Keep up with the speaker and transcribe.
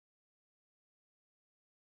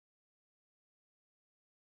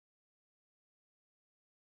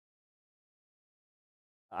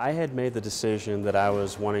I had made the decision that I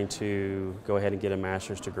was wanting to go ahead and get a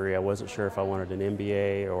master's degree. I wasn't sure if I wanted an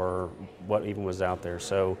MBA or what even was out there.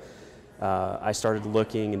 So I started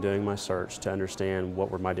looking and doing my search to understand what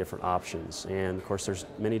were my different options. And of course there's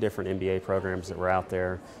many different MBA programs that were out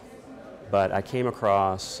there, but I came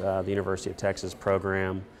across the University of Texas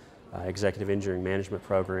program, Executive Engineering Management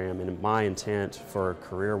program, and my intent for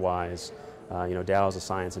career-wise, Dow is a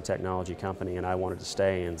science and technology company, and I wanted to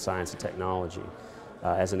stay in science and technology.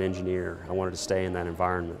 As an engineer, I wanted to stay in that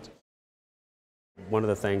environment. One of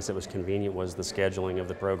the things that was convenient was the scheduling of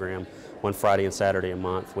the program, one Friday and Saturday a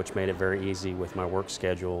month, which made it very easy with my work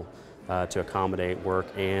schedule to accommodate work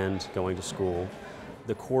and going to school.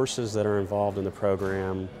 The courses that are involved in the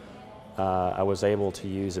program I was able to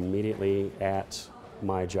use immediately at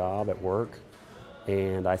my job at work,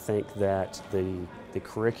 and I think that the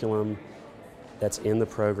curriculum that's in the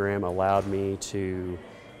program allowed me to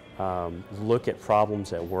look at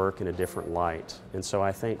problems at work in a different light. And so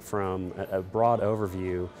I think from a broad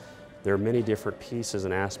overview, there are many different pieces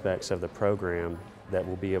and aspects of the program that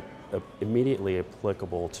will be immediately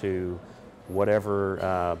applicable to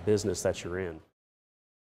whatever business that you're in.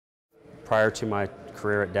 Prior to my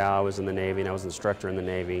career at Dow, I was in the Navy, and I was an instructor in the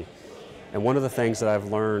Navy. And one of the things that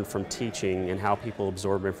I've learned from teaching and how people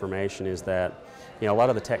absorb information is that, a lot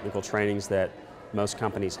of the technical trainings that most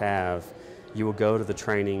companies have, you will go to the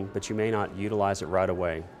training, but you may not utilize it right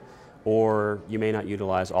away, or you may not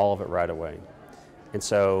utilize all of it right away. And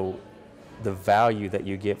so the value that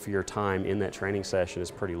you get for your time in that training session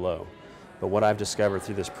is pretty low. But what I've discovered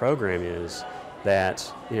through this program is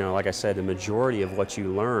that, like I said, the majority of what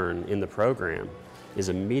you learn in the program is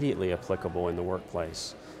immediately applicable in the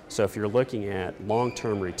workplace. So if you're looking at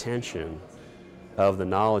long-term retention of the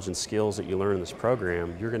knowledge and skills that you learn in this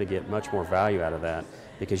program, you're going to get much more value out of that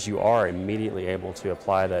because you are immediately able to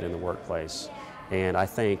apply that in the workplace. And I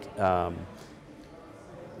think that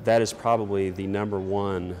is probably the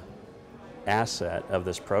 #1 asset of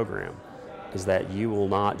this program, is that you will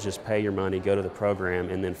not just pay your money, go to the program,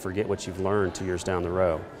 and then forget what you've learned 2 years down the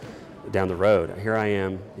road. Here I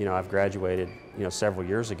am, I've graduated, several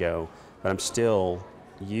years ago, but I'm still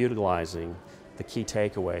utilizing the key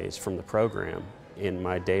takeaways from the program in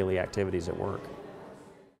my daily activities at work.